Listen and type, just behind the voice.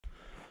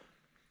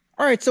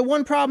All right, so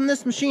one problem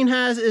this machine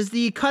has is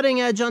the cutting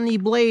edge on the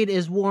blade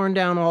is worn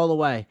down all the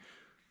way.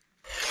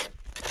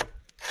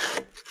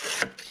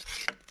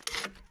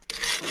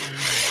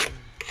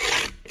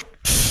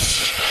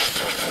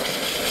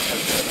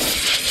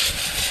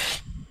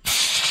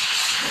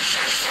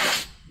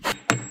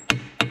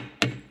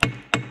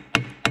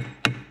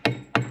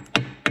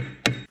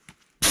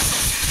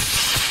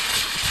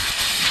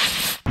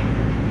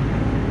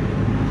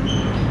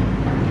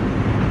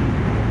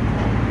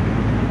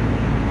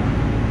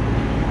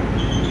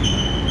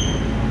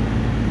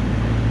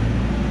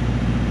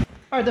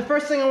 All right, the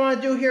first thing I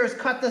want to do here is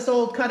cut this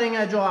old cutting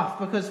edge off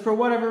because for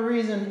whatever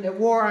reason it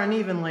wore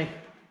unevenly.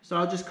 So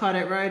I'll just cut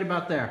it right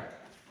about there.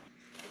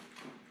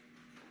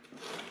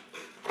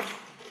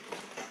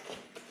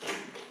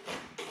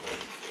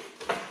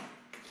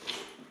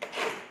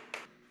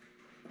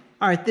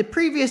 All right, the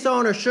previous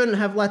owner shouldn't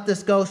have let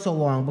this go so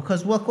long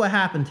because look what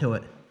happened to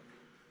it.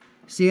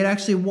 See, it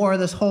actually wore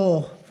this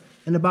hole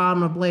in the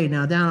bottom of the blade.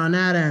 Now down on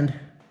that end,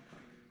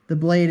 the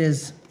blade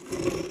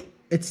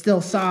it's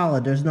still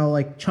solid. There's no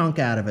like chunk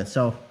out of it.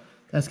 So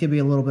that's gonna be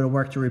a little bit of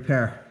work to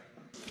repair.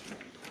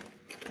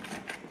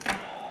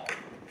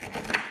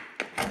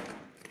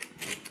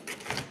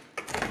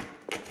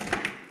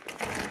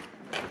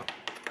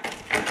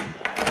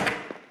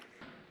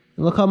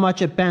 Look how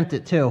much it bent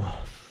it too.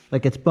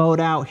 Like it's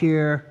bowed out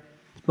here,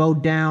 it's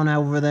bowed down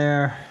over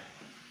there.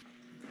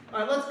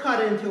 All right, let's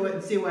cut into it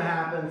and see what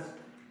happens.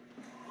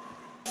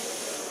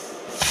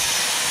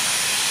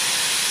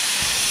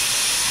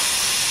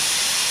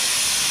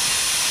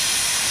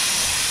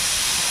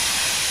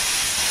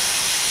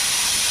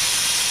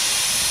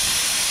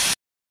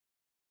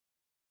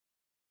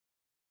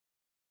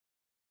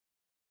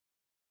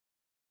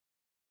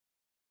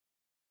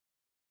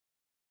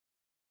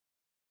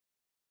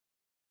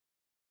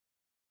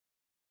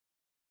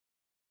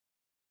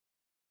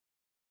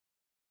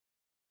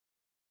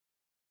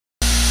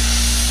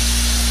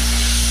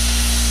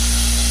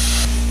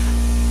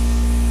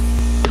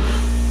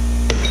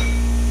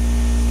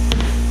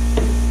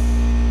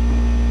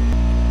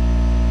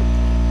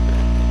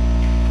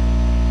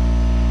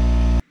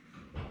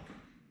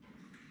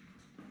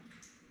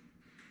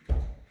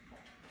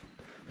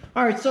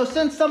 All right, so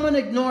since someone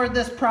ignored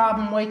this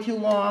problem way too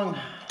long,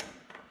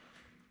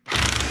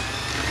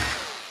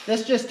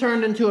 this just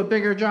turned into a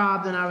bigger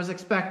job than I was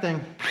expecting.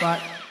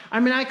 But, I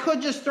mean, I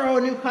could just throw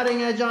a new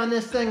cutting edge on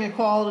this thing and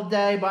call it a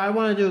day, but I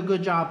want to do a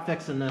good job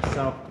fixing this,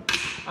 so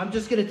I'm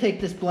just going to take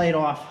this blade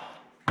off.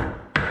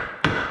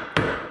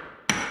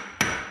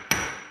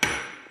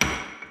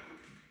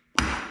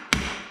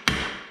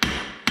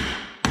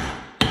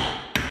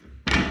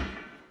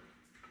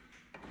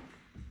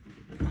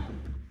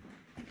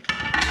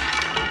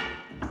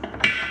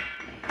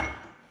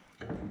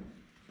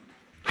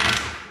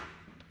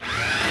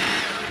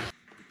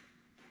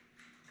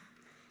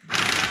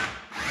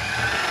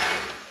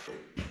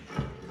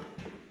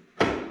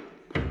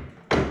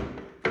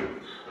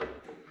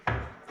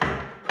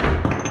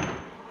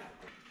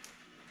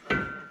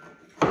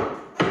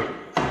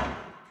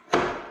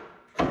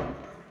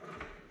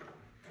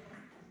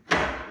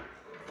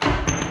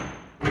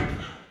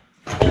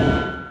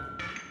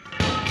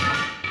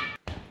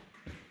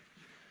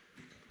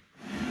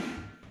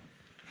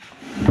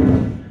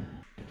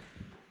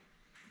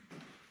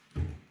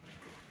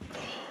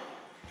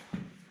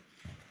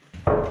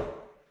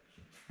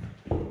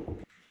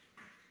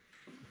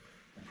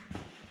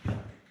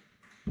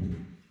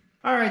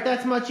 All right,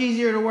 that's much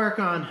easier to work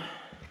on.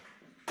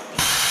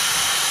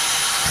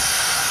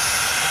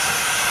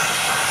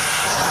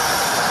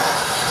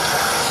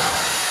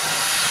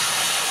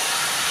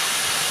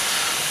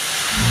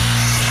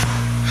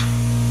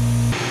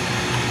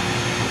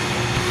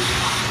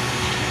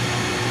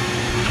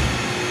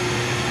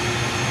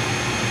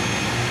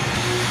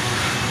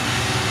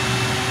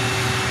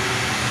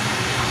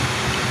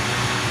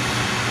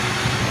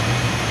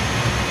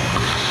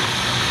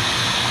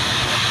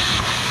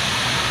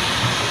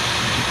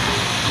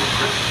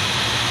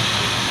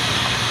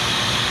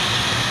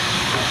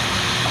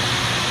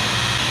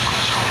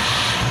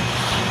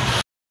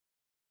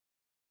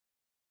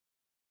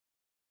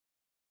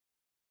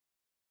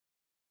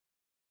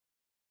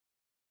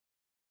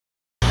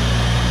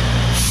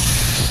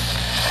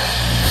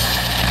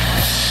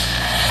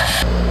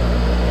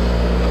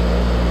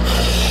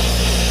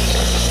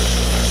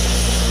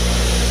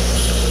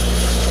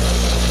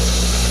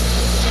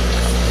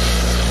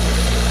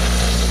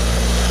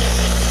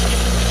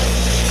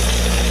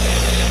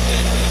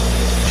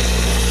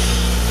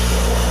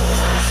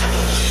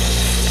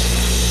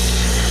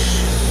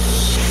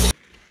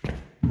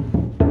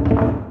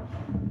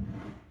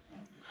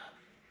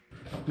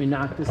 Let me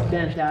knock this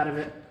dent out of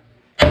it.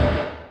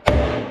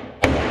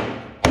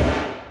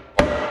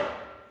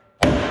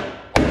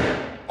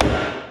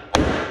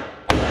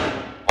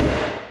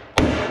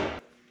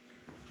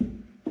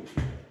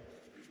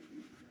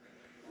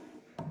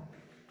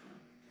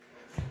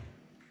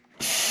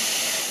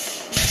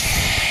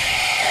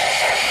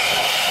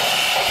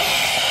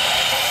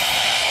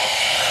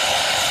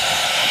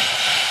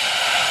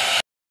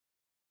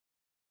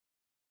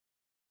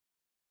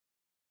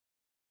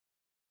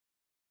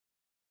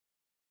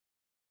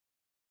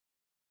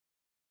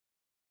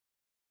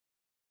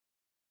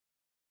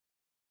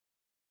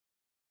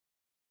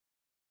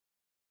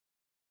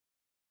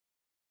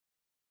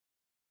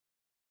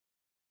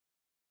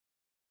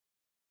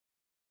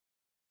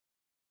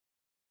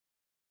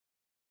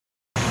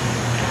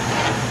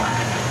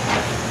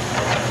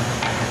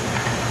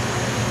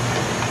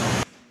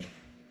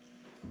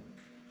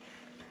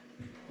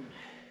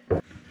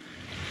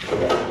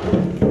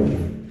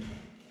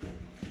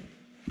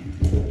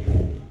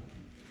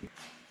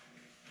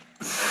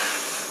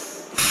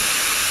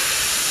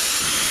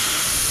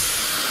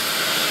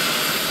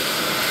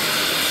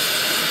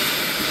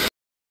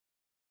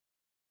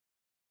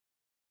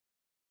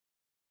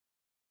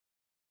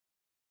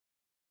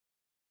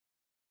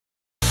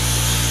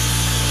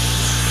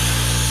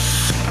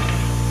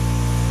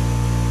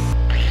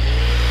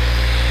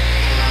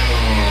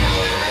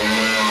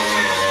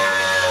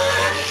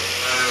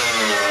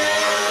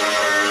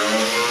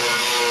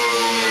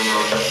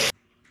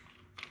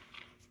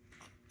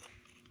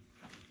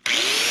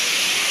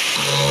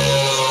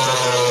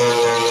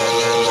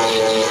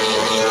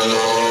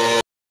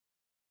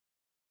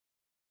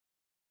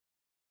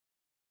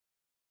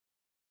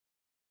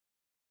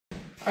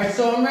 Alright,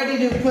 so I'm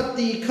ready to put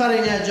the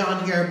cutting edge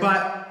on here,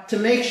 but to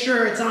make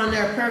sure it's on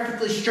there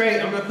perfectly straight,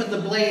 I'm going to put the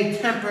blade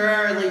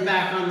temporarily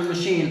back on the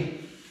machine.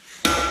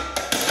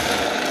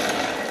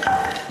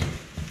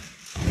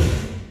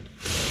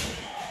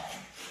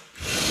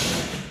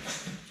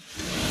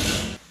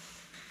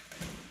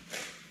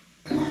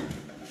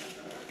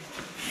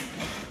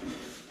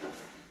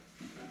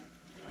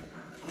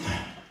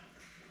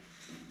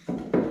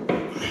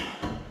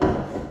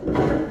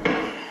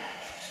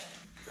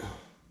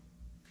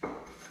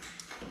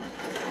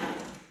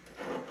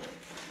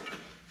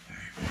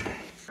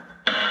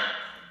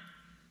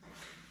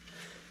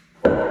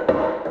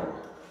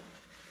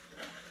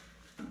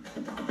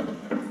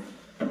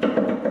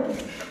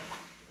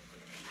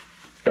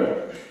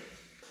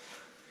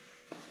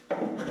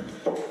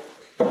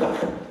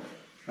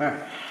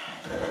 Alright.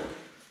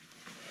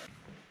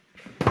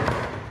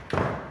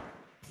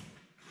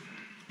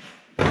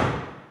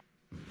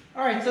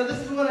 Alright, so this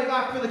is what I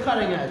got for the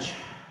cutting edge.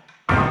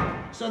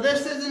 So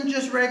this isn't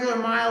just regular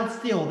mild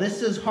steel,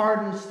 this is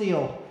hardened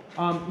steel.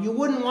 You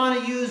wouldn't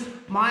want to use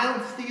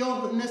mild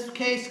steel in this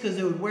case because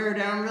it would wear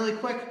down really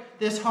quick.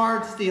 This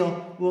hard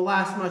steel will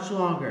last much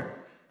longer.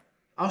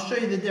 I'll show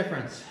you the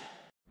difference.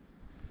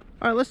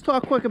 Alright, let's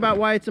talk quick about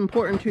why it's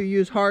important to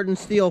use hardened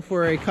steel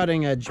for a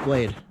cutting edge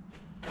blade.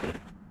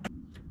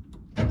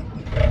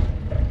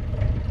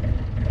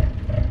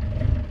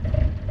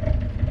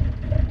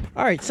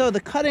 Alright, so the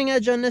cutting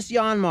edge on this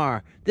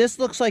Yanmar, this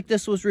looks like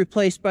this was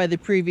replaced by the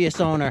previous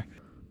owner.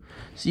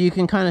 So you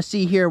can kind of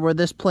see here where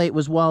this plate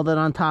was welded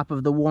on top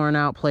of the worn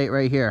out plate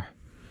right here.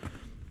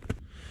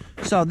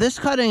 So this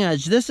cutting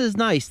edge, this is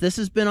nice. This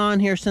has been on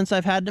here since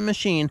I've had the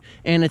machine,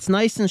 and it's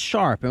nice and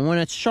sharp. And when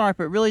it's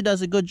sharp, it really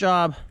does a good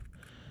job,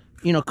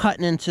 you know,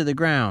 cutting into the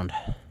ground.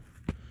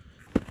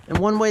 And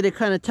one way to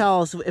kind of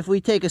tell is if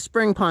we take a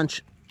spring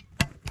punch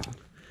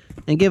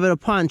and give it a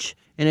punch,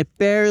 and it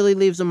barely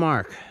leaves a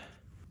mark.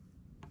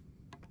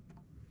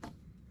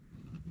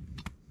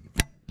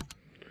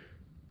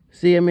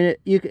 See, I mean,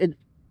 it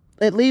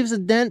leaves a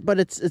dent, but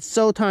it's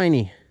so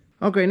tiny.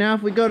 Okay, now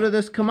if we go to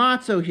this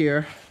Komatsu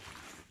here.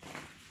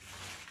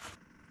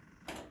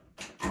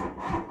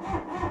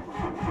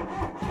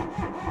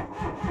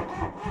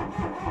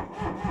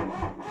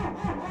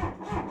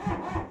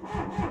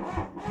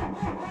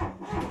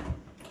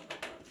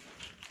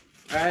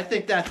 Alright, I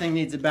think that thing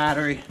needs a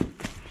battery.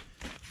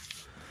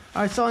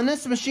 Alright, so on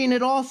this machine,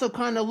 it also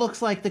kind of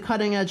looks like the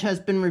cutting edge has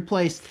been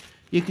replaced.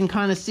 You can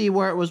kind of see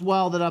where it was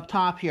welded up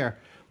top here.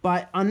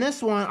 But on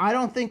this one, I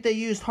don't think they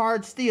used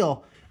hard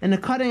steel. And the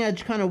cutting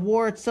edge kind of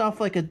wore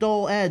itself like a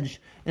dull edge.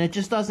 And it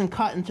just doesn't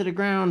cut into the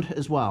ground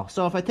as well.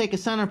 So if I take a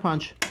center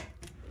punch.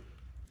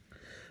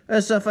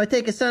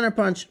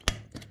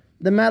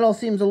 The metal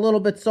seems a little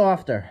bit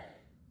softer.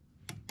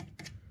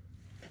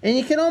 And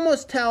you can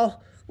almost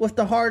tell with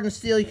the hardened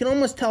steel, you can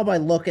almost tell by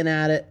looking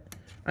at it.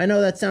 I know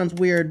that sounds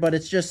weird, but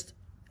it's just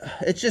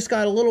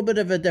got a little bit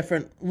of a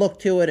different look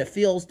to it. It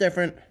feels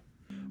different.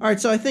 Alright,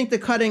 so I think the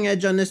cutting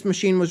edge on this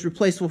machine was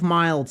replaced with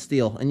mild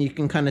steel, and you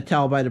can kind of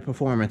tell by the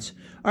performance.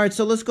 Alright,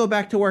 so let's go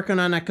back to working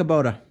on that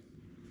Kubota.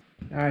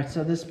 Alright,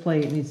 so this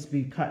plate needs to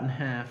be cut in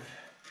half.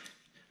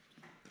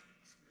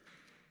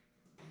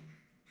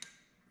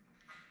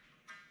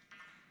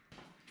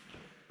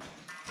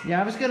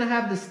 Yeah, I was going to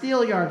have the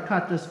steel yard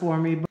cut this for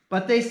me,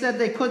 but they said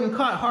they couldn't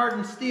cut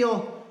hardened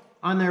steel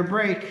on their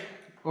brake,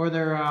 or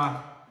their,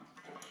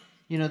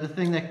 you know,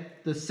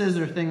 the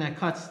scissor thing that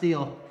cuts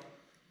steel.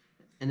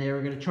 And they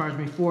were going to charge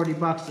me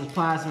 $40 to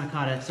plasma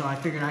cut it, so I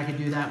figured I could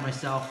do that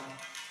myself.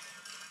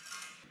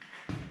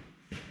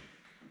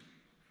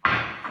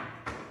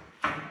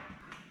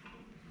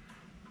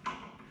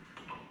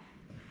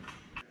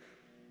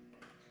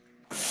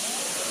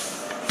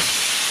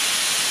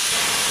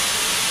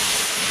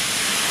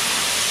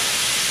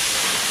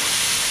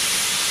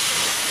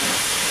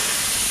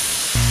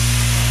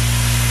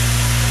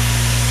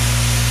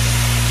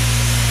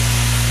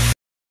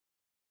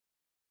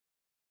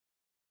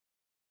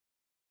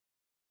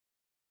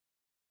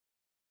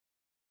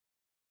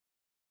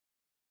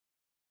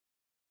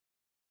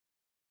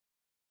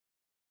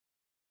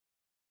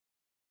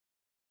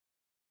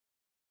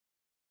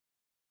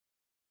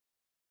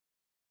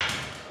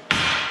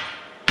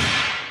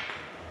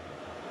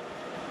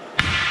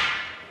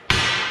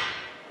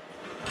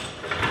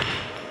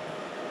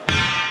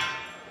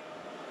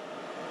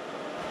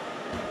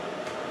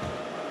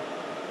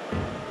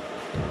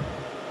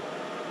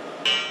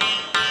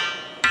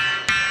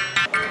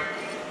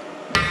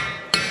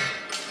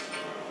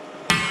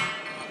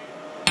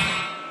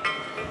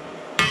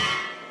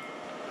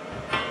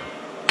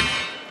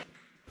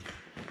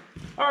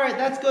 Alright,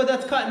 that's good,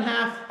 that's cut in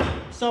half.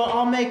 So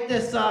I'll make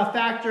this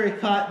factory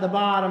cut, the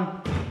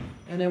bottom,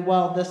 and then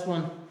weld this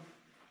one.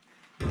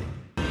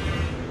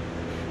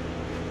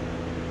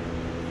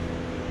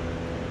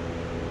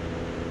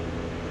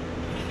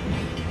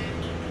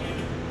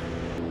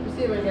 Let's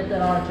see if I can get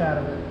that arch out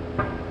of it.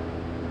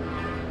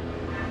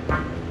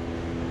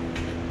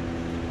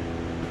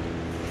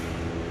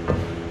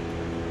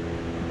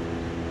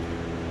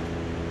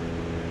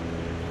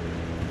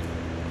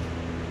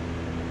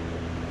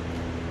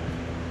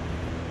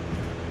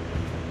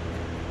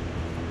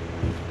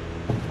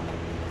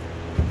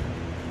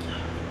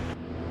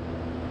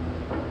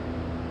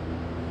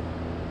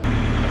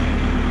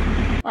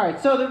 All right,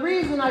 so the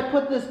reason I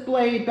put this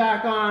blade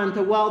back on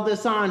to weld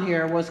this on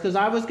here was because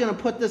I was going to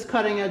put this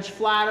cutting edge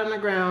flat on the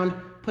ground,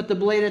 put the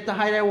blade at the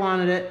height I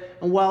wanted it,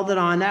 and weld it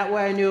on. That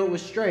way I knew it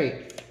was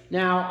straight.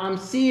 Now I'm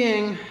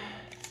seeing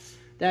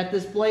that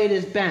this blade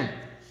is bent.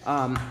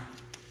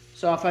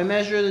 So if I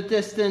measure the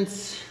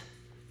distance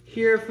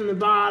here from the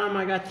bottom,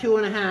 I got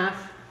 2.5.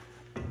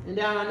 And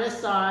down on this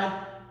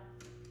side,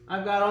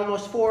 I've got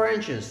almost 4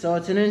 inches. So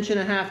it's 1.5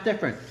 inches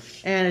different.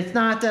 And it's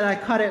not that I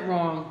cut it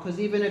wrong, because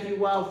even if you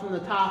weld from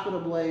the top of the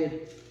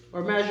blade,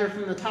 or measure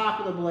from the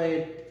top of the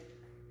blade,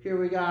 here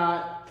we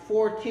got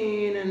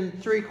 14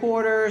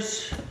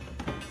 3/4,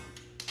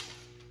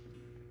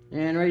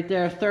 and right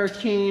there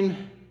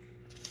 13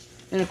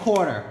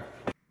 1/4.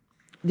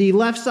 The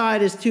left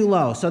side is too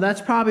low, so that's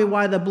probably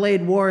why the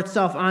blade wore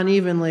itself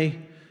unevenly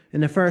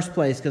in the first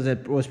place, because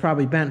it was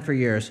probably bent for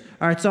years.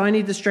 All right, so I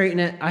need to straighten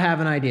it. I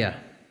have an idea.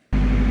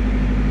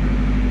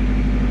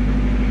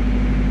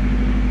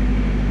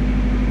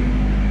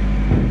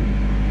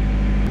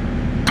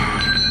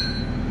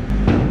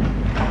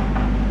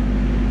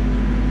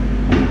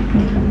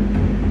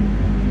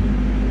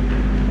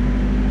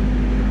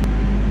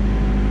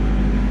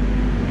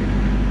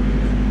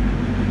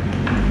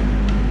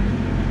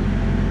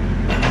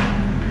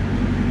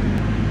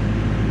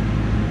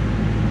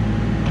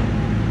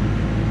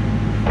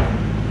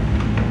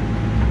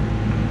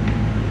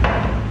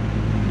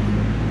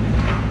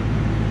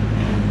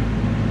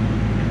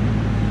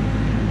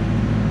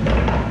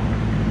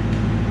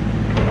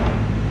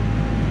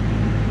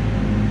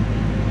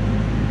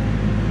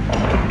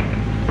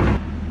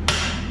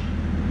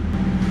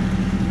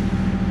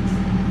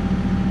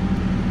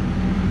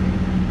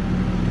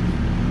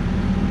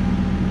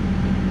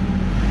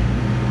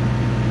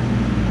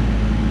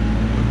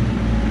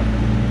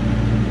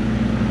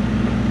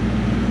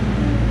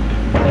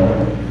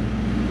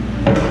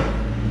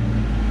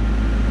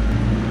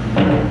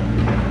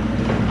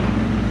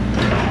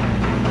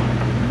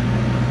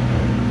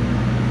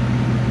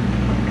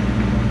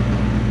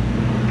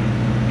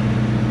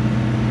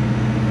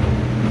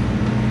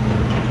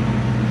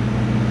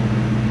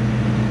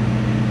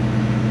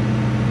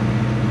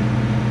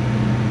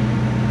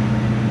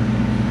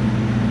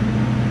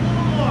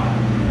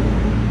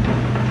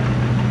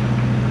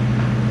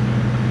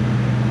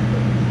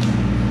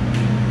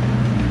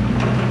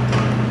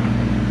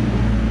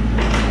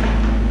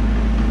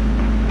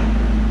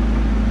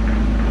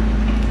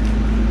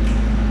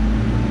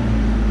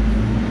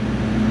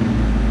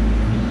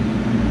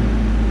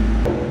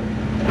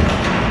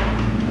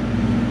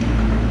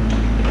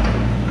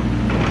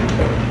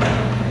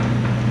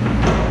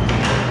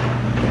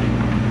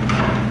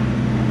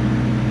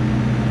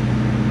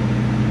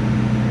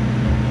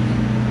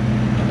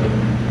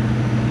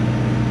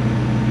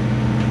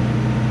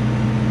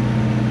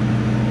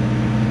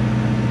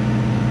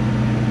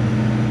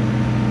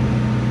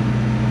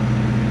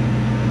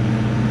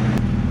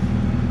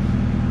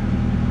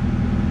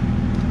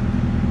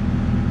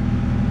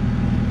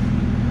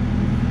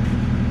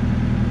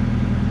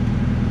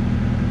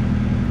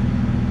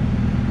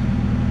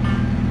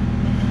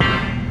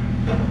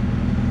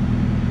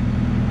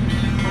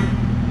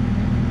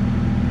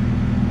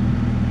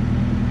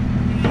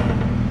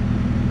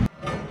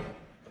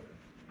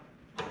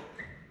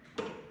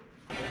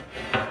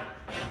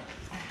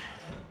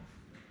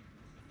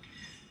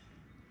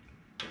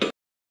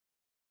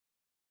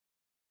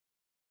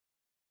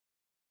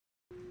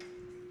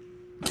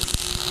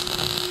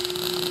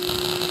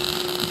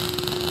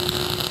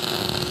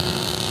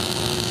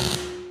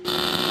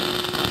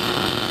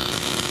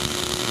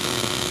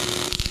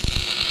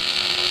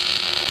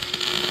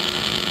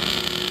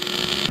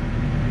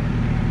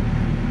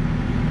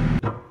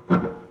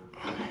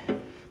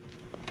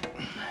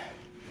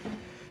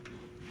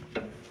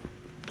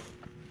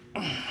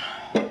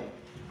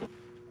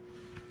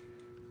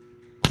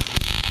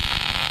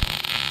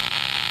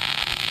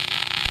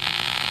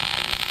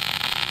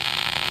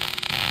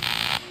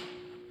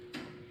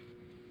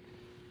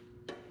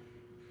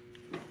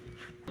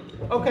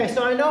 Okay,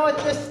 so I know at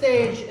this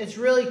stage it's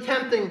really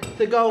tempting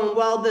to go and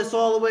weld this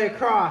all the way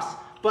across,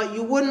 but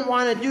you wouldn't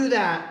want to do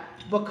that,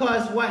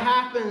 because what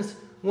happens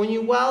when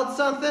you weld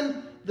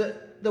something,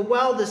 the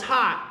weld is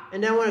hot,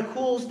 and then when it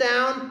cools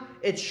down,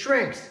 it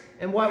shrinks.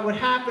 And what would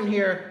happen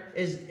here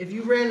is if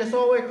you ran this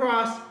all the way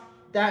across,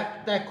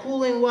 that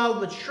cooling weld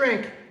would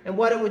shrink, and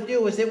what it would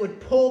do is it would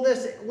pull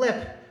this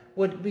lip,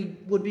 would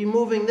be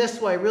moving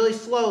this way really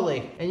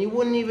slowly, and you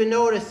wouldn't even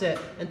notice it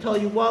until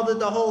you welded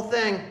the whole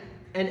thing.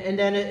 And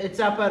then it's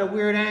up at a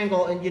weird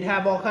angle, and you'd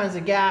have all kinds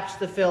of gaps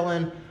to fill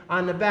in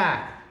on the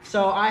back.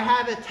 So I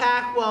have it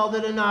tack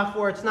welded enough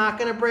where it's not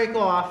going to break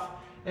off,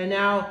 and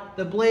now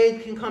the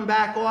blade can come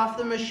back off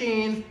the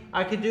machine.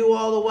 I could do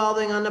all the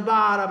welding on the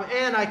bottom,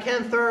 and I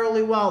can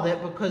thoroughly weld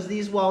it because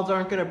these welds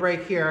aren't going to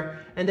break here.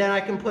 And then I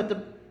can flip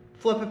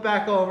it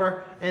back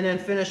over and then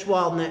finish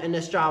welding it, and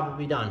this job will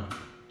be done.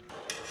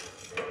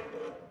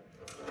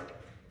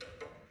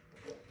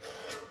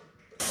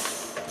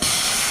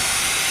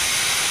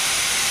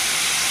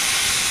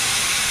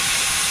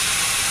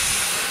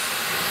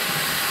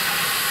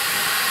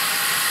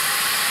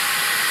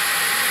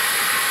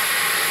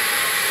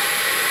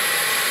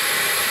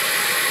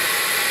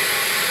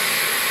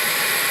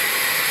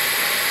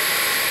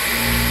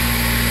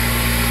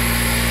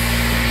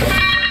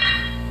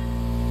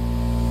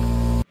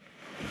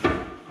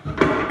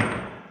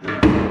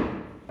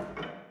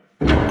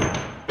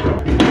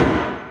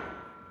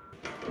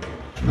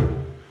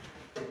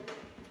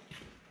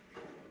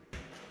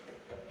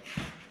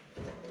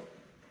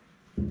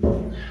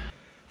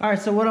 All right,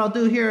 so what I'll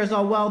do here is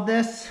I'll weld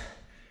this.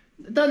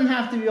 It doesn't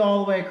have to be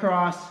all the way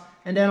across,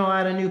 and then I'll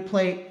add a new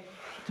plate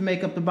to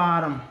make up the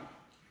bottom.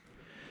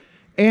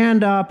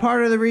 And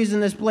part of the reason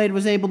this blade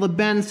was able to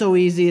bend so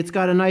easy, it's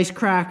got a nice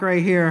crack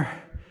right here.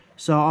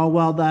 So I'll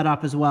weld that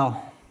up as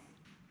well.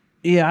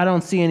 Yeah, I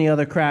don't see any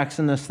other cracks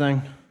in this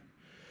thing.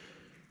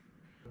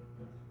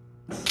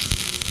 All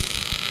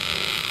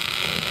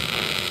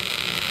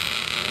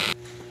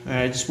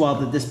right, I just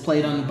welded this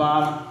plate on the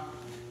bottom.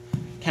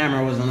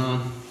 Camera wasn't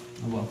on.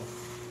 Oh well.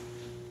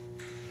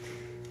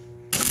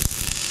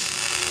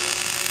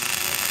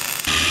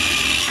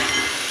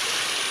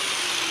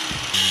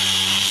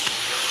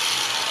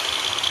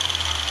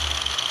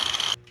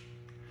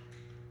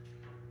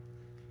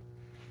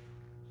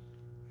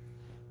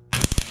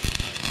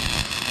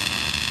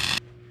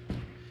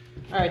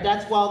 All right,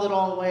 that's welded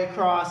all the way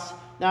across.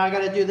 Now I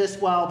gotta do this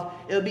weld.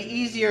 It'll be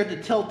easier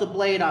to tilt the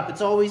blade up.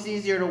 It's always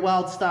easier to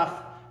weld stuff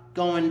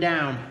going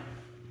down.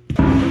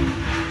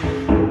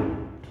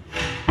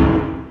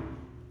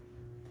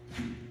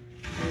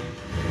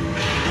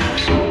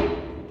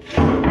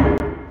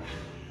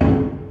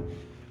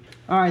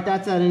 All right,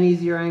 that's at an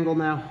easier angle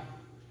now.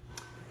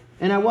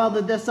 And I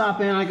welded this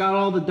up and I got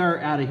all the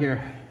dirt out of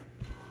here.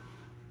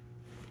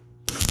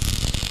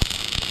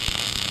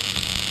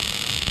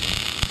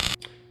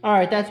 All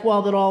right, that's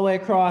welded all the way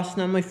across.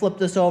 Now let me flip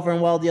this over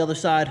and weld the other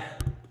side.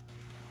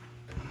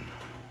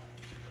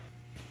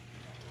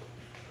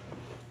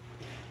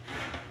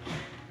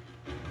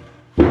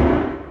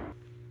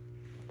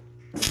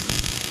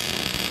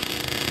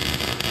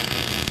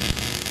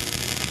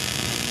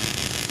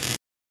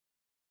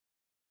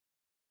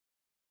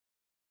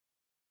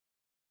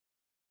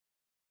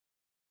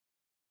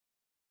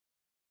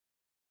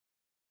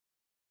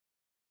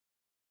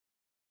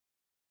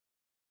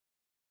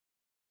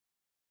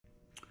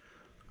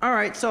 All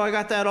right, so I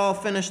got that all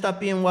finished up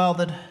being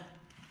welded.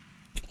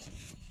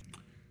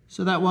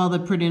 So that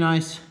welded pretty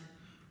nice.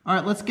 All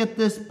right, let's get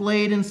this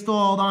blade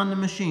installed on the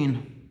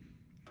machine.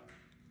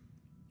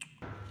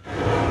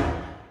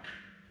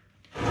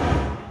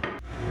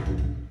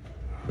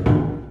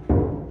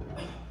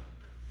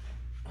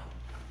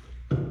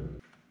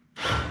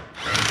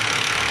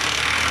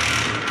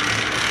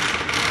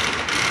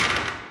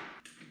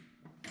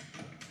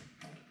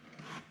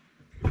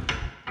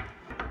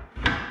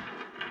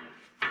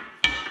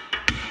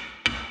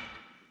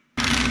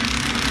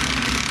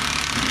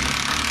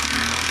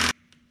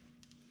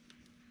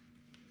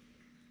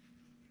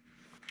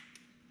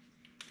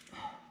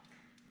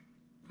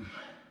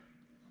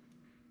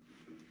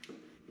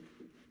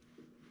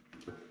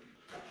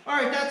 All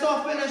right, that's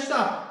all finished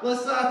up.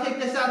 Let's take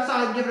this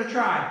outside and give it a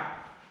try.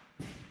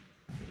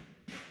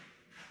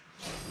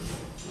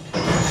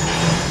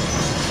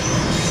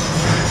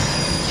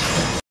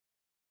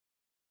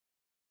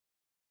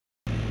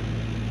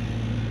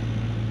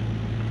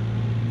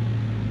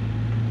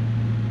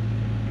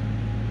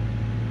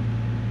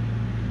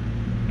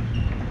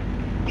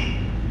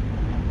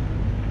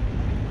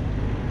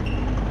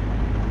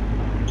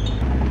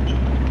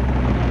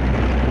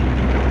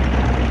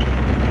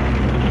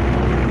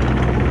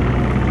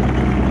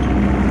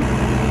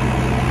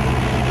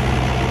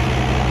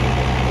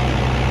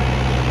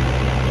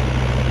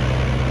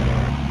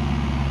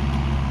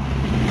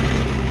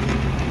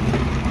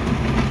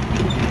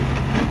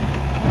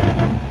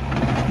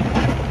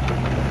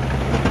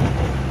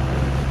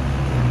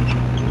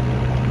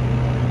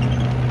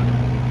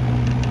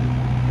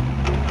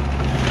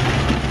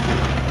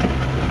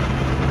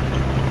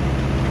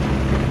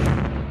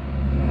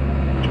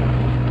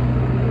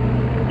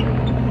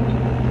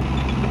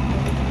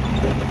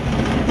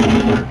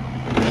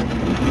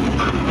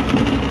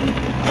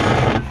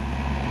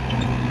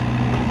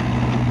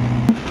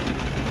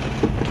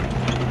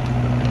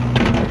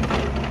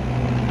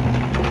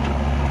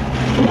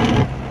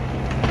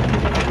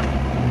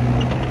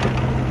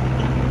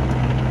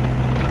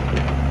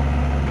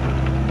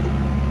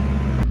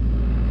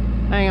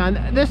 Hang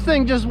on, this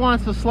thing just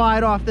wants to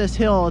slide off this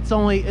hill. It's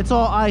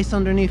all ice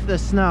underneath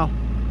this snow.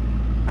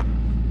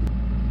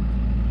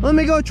 Let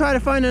me go try to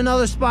find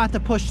another spot to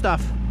push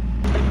stuff.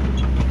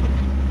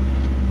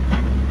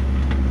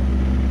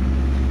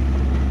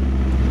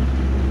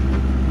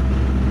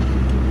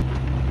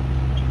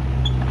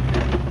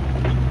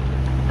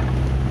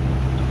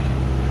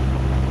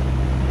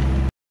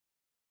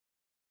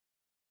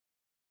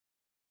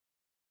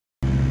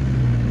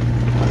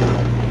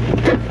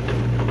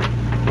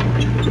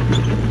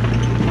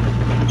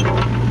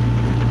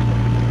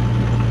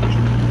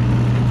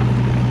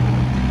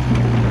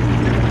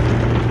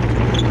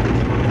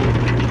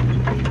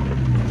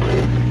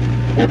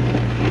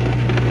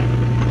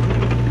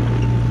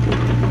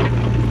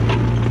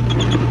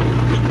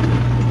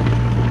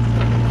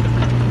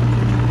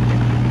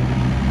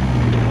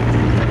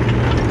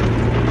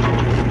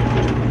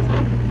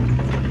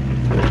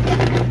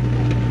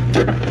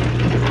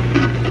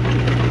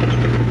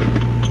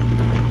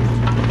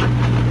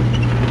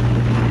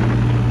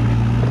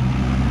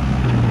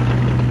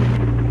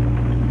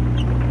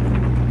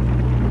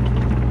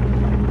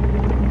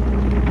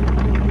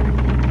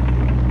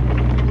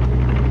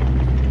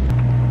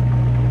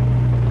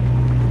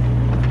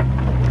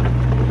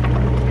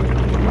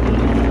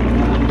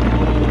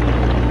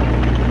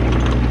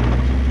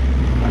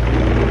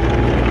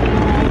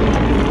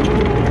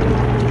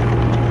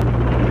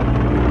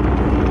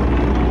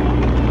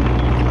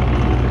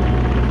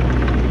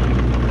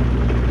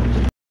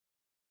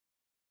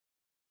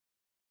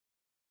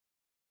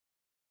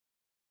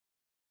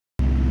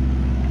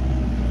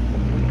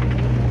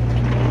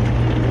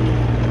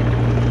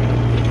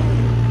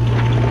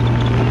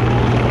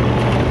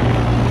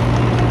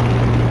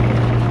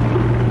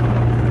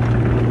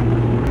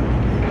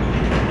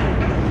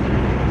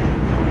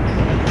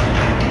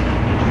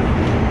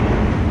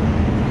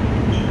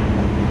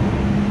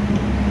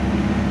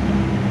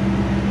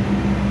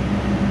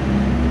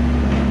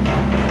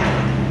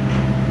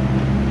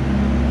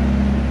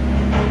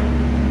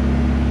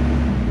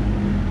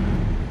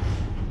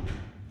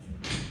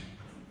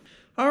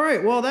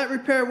 right, well, that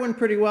repair went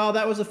pretty well.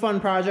 That was a fun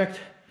project.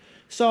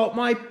 So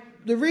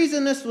the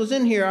reason this was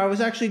in here, I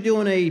was actually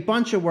doing a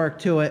bunch of work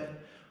to it.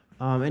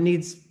 It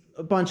needs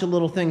a bunch of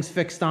little things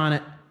fixed on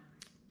it.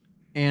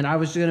 And I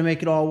was going to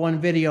make it all one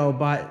video,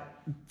 but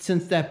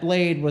since that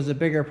blade was a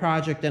bigger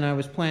project than I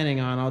was planning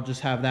on, I'll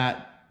just have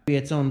that be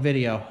its own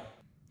video.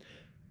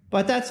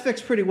 But that's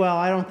fixed pretty well.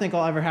 I don't think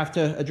I'll ever have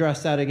to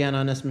address that again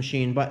on this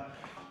machine. But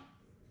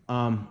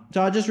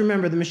so I'll just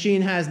remember the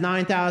machine has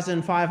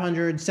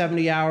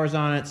 9,570 hours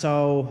on it.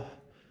 So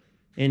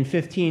in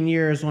 15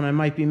 years, when I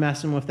might be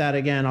messing with that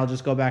again, I'll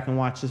just go back and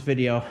watch this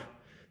video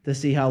to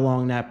see how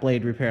long that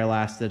blade repair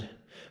lasted.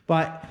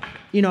 But,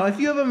 you know, if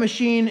you have a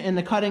machine and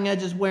the cutting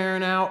edge is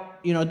wearing out,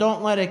 you know,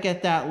 don't let it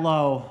get that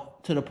low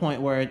to the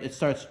point where it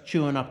starts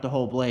chewing up the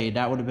whole blade.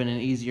 That would have been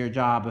an easier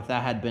job if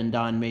that had been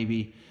done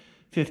maybe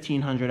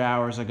 1,500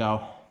 hours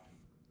ago.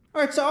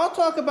 All right, so I'll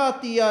talk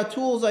about the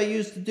tools I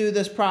used to do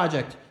this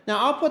project.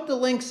 Now, I'll put the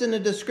links in the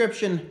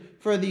description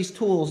for these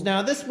tools.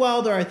 Now, this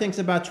welder I think is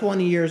about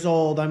 20 years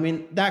old. I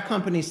mean, that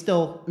company's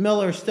still,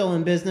 Miller's still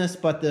in business,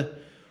 but the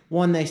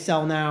one they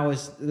sell now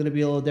is going to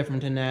be a little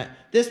different than that.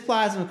 This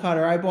plasma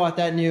cutter, I bought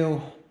that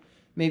new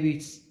maybe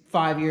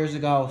 5 years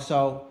ago,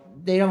 so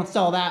they don't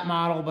sell that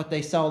model, but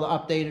they sell the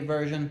updated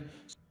version.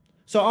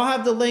 So I'll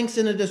have the links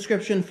in the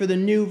description for the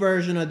new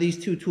version of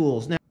these two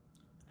tools.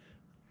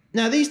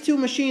 Now these two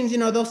machines, you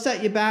know, they'll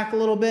set you back a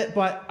little bit,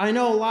 but I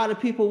know a lot of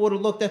people would have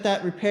looked at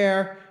that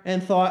repair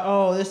and thought,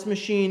 oh, this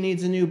machine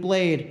needs a new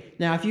blade.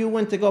 Now, if you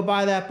went to go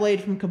buy that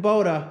blade from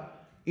Kubota,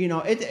 you know,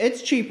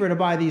 it's cheaper to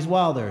buy these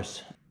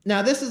welders.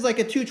 Now, this is like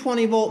a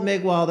 220 volt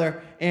MIG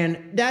welder, and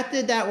that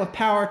did that with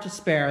power to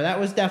spare. That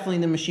was definitely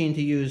the machine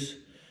to use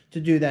to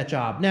do that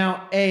job.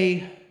 Now,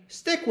 a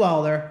stick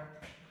welder,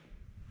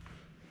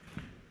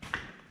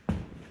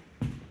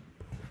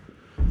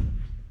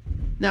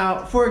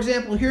 now, for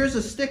example, here's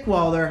a stick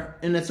welder,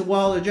 and it's a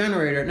welder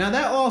generator. Now,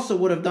 that also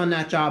would have done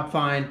that job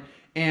fine,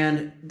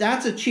 and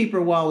that's a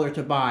cheaper welder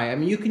to buy. I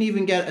mean, you can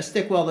even get a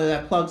stick welder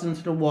that plugs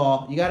into the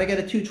wall. You got to get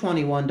a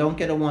 220 one, don't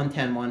get a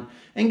 110 one,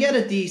 and get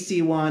a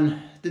DC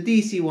one. The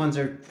DC ones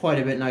are quite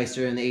a bit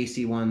nicer than the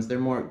AC ones. They're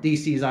more,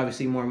 DC is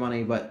obviously more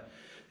money, but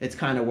it's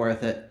kind of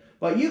worth it.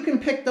 But you can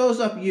pick those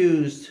up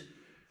used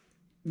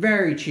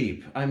very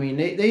cheap. I mean,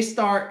 they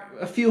start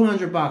a few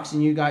 $100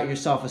 and you got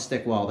yourself a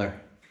stick welder.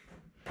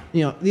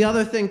 You know, the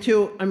other thing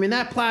too, I mean,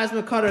 that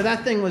plasma cutter,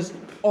 that thing was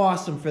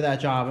awesome for that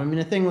job. I mean,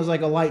 the thing was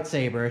like a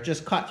lightsaber. It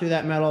just cut through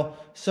that metal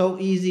so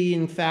easy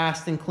and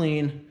fast and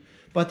clean.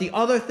 But the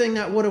other thing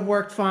that would have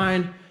worked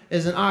fine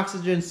is an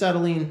oxygen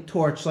acetylene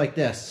torch like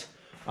this.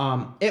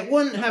 It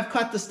wouldn't have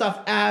cut the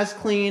stuff as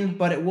clean,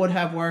 but it would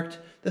have worked.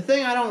 The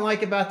thing I don't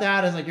like about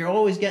that is like you're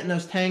always getting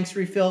those tanks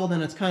refilled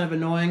and it's kind of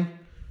annoying.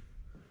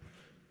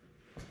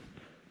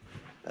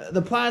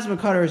 The plasma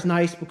cutter is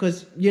nice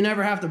because you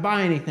never have to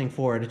buy anything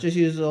for it. It just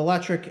uses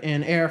electric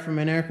and air from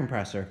an air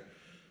compressor.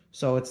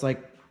 So it's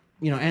like,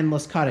 you know,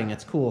 endless cutting.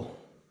 It's cool.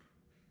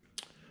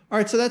 All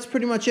right, so that's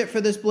pretty much it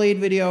for this blade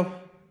video.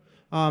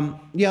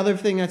 The other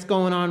thing that's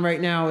going on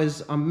right now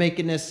is I'm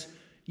making this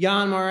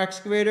Yanmar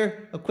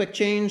excavator a quick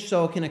change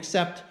so it can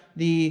accept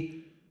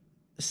the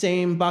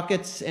same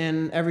buckets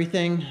and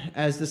everything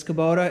as this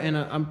Kubota, and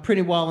I'm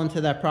pretty well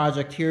into that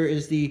project. Here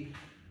is the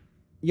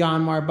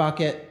Yanmar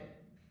bucket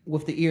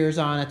with the ears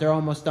on it. They're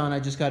almost done. I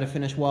just got to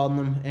finish welding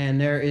them. And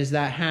there is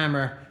that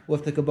hammer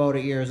with the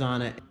Kubota ears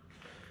on it.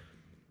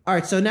 All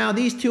right, so now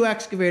these two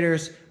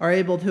excavators are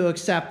able to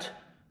accept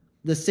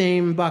the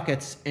same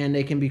buckets and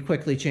they can be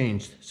quickly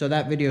changed. So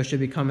that video should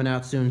be coming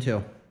out soon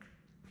too.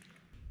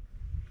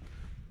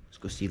 Let's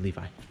go see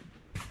Levi.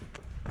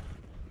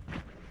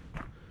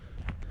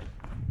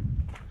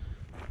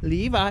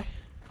 Levi,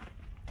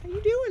 how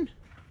you doing?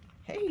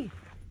 Hey.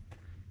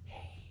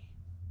 Hey.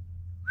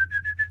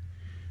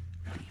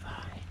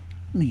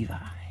 Levi.